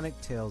got Sonic,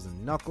 Tails,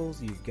 and Knuckles.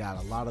 You've got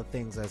a lot of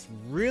things that's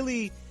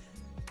really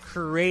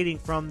creating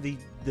from the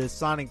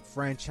Sonic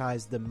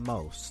franchise the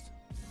most,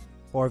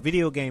 or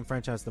video game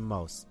franchise the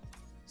most.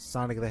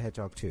 Sonic the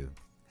Hedgehog 2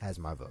 has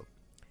my vote.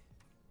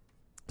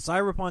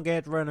 Cyberpunk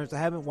Edge Runners, I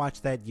haven't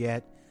watched that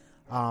yet.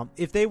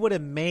 If they would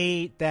have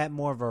made that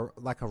more of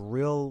a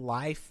real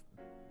life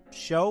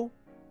show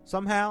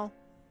somehow,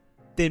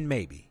 then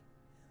maybe.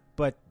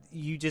 But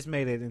you just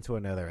made it into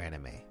another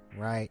anime,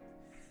 right?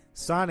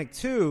 Sonic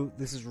 2,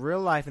 this is real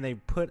life, and they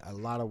put a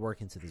lot of work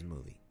into this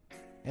movie.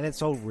 And it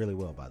sold really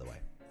well, by the way.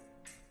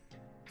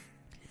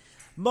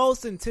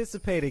 Most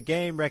anticipated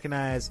game,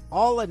 recognized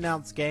all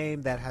announced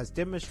game that has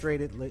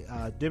demonstrated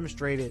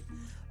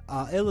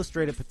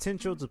illustrated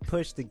potential to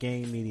push the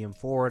game medium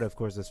forward. Of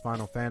course, there's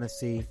Final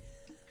Fantasy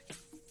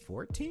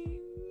 14.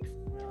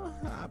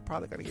 I'm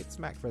probably gonna get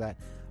smacked for that.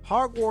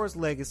 Hogwarts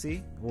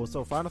Legacy. Well,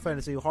 so Final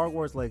Fantasy,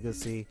 Hogwarts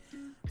Legacy,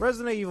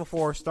 Resident Evil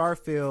 4,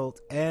 Starfield,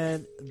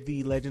 and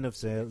The Legend of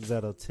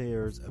Zelda: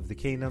 Tears of the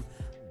Kingdom.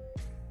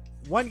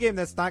 One game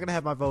that's not gonna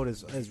have my vote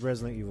is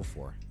Resident Evil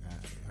 4.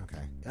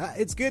 Okay,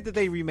 it's good that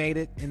they remade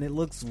it and it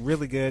looks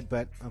really good,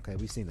 but okay,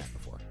 we've seen that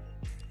before.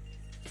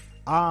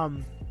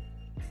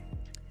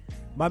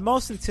 My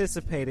most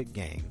anticipated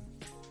game.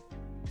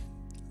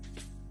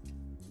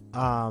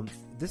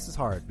 This is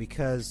hard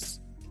because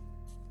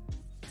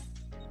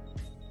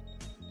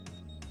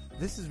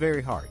this is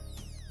very hard.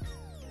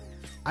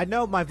 I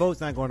know my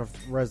vote's not going to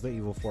Resident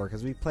Evil 4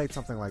 because we played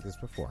something like this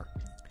before.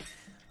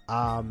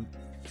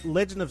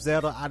 Legend of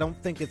Zelda, I don't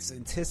think it's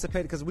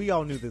anticipated because we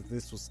all knew that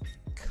this was.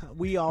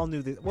 We all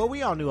knew that. Well,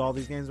 we all knew all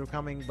these games were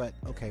coming, but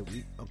okay.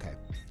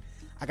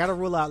 I got to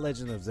rule out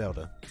Legend of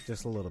Zelda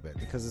just a little bit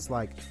because it's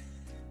like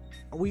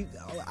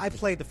I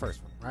played the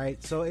first one,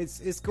 right? So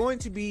it's going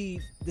to be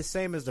the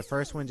same as the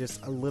first one,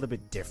 just a little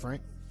bit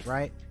different,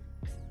 right?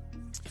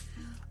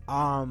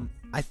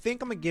 I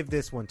think I'm gonna give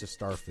this one to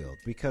Starfield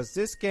because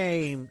this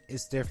game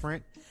is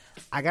different.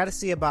 I got to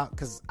see about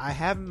because I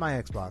have my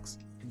Xbox,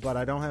 but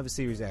I don't have a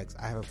Series X.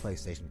 I have a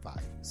PlayStation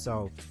 5,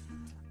 so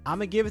I'm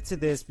gonna give it to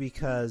this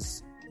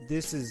because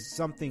this is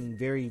something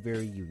very,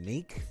 very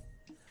unique.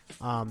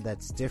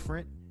 That's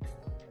different.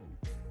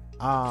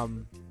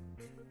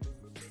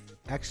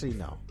 Actually,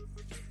 no.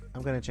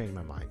 I'm going to change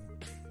my mind.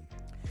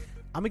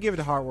 I'm going to give it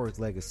to Hogwarts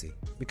Legacy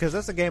because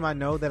that's a game I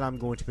know that I'm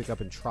going to pick up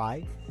and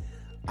try.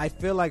 I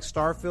feel like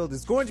Starfield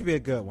is going to be a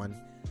good one,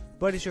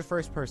 but it's your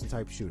first person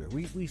type shooter.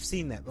 We've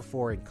seen that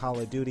before in Call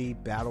of Duty,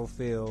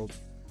 Battlefield.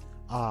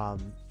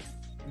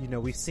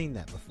 We've seen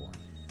that before.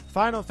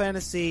 Final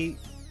Fantasy,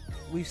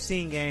 we've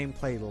seen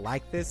gameplay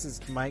like this.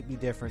 It might be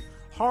different.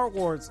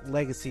 Hogwarts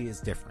Legacy is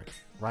different,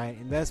 right?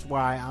 And that's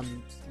why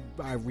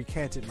I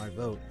recanted my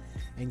vote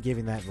and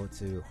giving that vote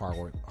to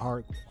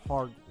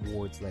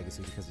Hogwarts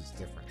Legacy, because it's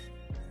different.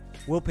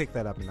 We'll pick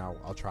that up and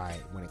I'll try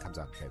it when it comes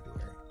out in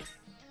February.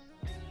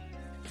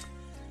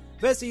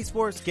 Best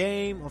esports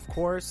game, of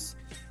course.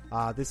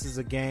 This is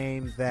a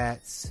game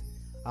that's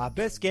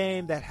best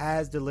game that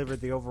has delivered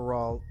the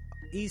overall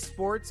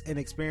esports and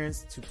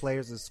experience to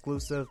players,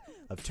 exclusive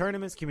of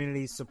tournaments,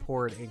 community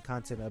support, and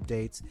content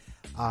updates,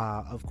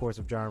 of course,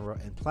 of genre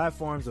and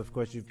platforms. Of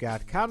course, you've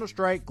got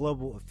Counter-Strike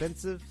Global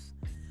Offensive,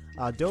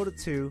 Dota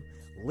 2,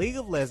 League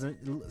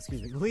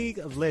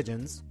of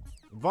Legends,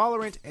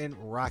 Valorant, and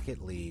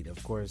Rocket League.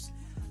 Of course,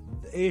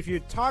 if you're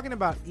talking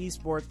about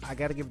esports, I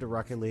gotta give it to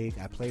Rocket League.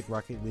 I played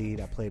Rocket League.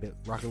 I played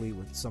Rocket League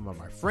with some of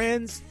my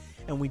friends,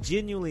 and we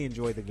genuinely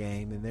enjoyed the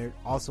game. And they're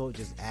also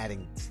just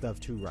adding stuff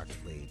to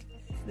Rocket League.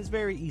 It's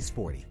very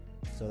esporty,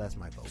 so that's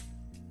my vote.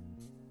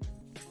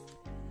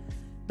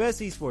 Best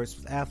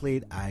esports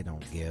athlete, I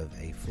don't give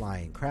a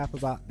flying crap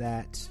about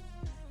that.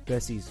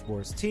 Best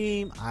esports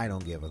team, I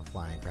don't give a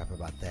flying crap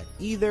about that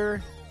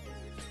either.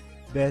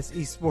 Best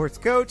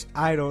esports coach,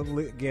 I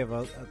don't give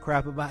a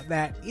crap about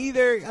that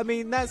either. I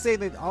mean, not saying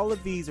that all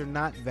of these are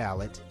not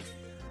valid,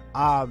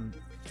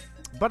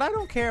 but I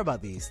don't care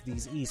about these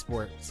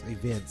esports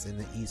events and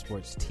the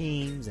esports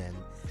teams, and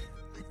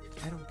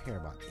I don't care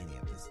about any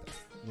of this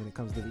stuff. When it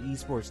comes to the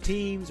esports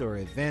teams or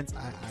events,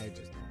 I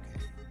just don't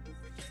care.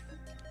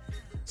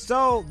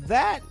 So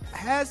that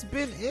has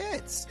been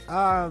it.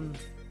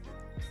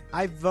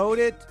 I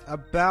voted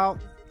about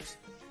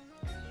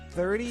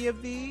 30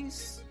 of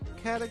these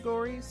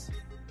categories.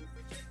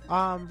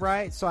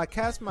 Right? So I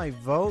cast my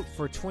vote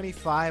for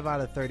 25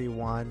 out of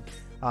 31,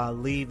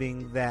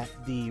 leaving that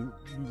the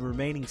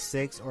remaining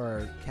 6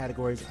 are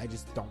categories I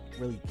just don't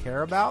really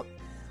care about.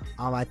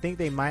 I think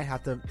they might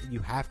you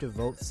have to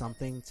vote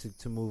something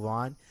to move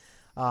on.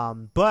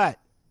 But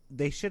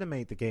they should have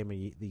made the game of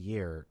the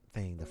year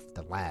thing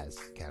the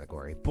last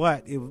category,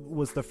 but it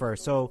was the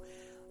first. So,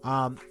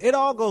 it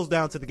all goes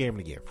down to the game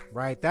of the year,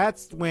 right?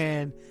 That's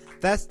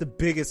the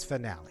biggest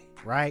finale,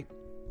 right?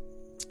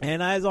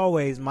 And as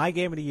always, my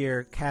game of the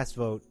year cast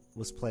vote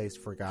was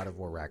placed for God of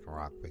War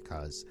Ragnarok,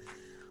 because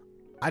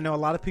I know a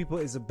lot of people,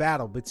 it's a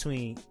battle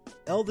between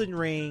Elden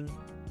Ring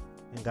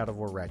and God of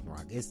War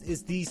Ragnarok.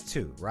 It's these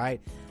two, right?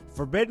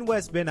 Forbidden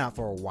West been out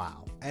for a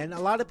while, and a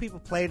lot of people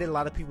played it, a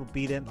lot of people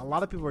beat it, a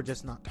lot of people are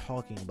just not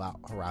talking about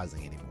Horizon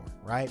anymore,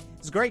 right?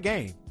 It's a great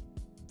game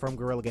from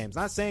Guerrilla Games.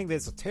 Not saying that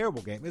it's a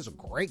terrible game, it's a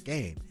great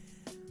game,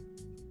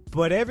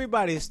 but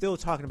everybody is still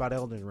talking about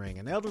Elden Ring,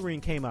 and Elden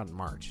Ring came out in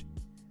March,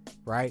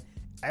 right?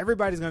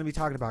 Everybody's going to be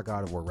talking about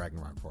God of War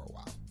Ragnarok for a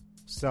while,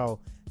 so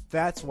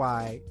that's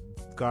why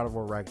God of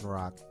War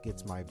Ragnarok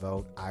gets my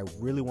vote. I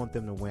really want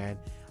them to win.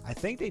 I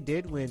think they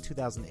did win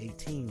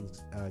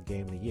 2018's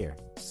Game of the Year.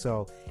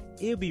 So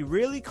it'd be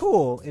really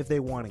cool if they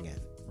won again,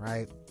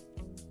 right?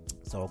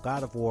 So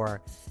God of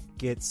War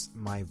gets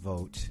my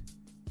vote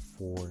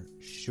for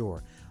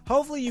sure.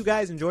 Hopefully you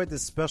guys enjoyed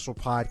this special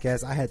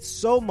podcast. I had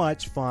so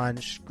much fun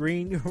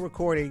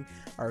recording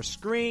our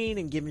screen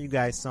and giving you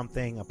guys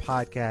something, a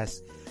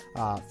podcast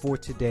for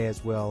today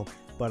as well,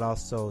 but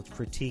also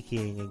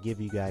critiquing and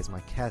giving you guys my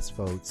cast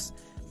votes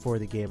for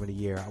the Game of the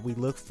Year. We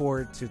look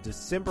forward to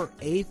December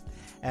 8th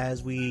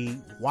as we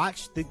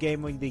watch the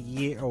Game of the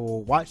Year,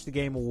 or watch the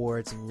Game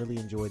Awards, and really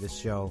enjoy the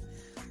show.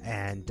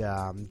 And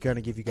I'm going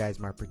to give you guys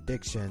my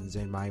predictions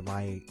and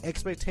my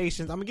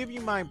expectations. I'm going to give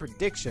you my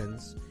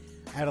predictions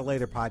at a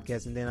later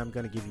podcast, and then I'm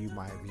going to give you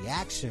my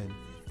reaction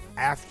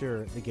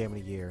after the Game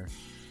of the Year,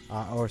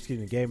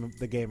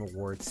 the Game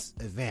Awards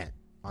event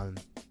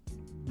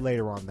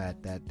later on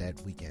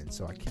that weekend.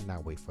 So I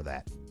cannot wait for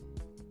that.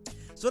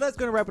 So that's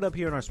going to wrap it up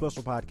here on our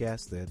special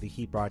podcast, the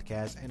Heat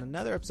broadcast, and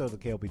another episode of the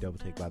KLB Double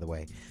Take, by the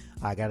way.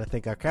 I got to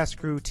thank our cast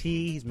crew,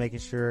 T. He's making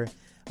sure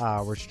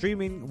we're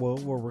streaming,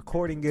 we're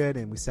recording good,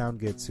 and we sound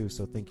good too.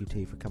 So thank you,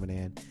 T, for coming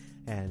in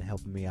and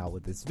helping me out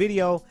with this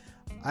video.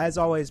 As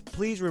always,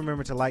 please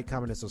remember to like,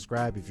 comment, and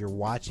subscribe if you're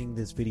watching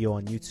this video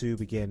on YouTube.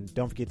 Again,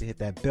 don't forget to hit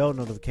that bell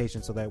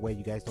notification so that way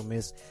you guys don't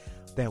miss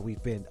that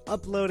we've been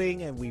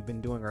uploading and we've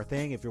been doing our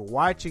thing. If you're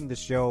watching the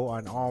show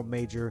on all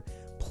major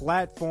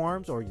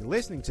platforms, or you're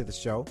listening to the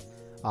show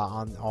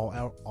on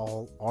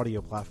all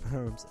audio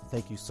platforms,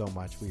 thank you so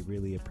much. We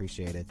really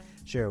appreciate it.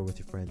 Share it with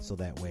your friends so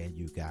that way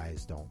you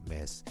guys don't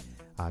miss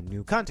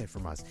new content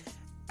from us.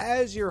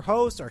 As your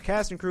host, our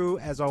cast and crew,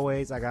 as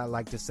always, I gotta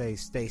like to say,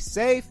 stay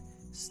safe,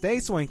 stay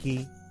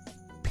swanky,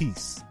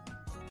 peace.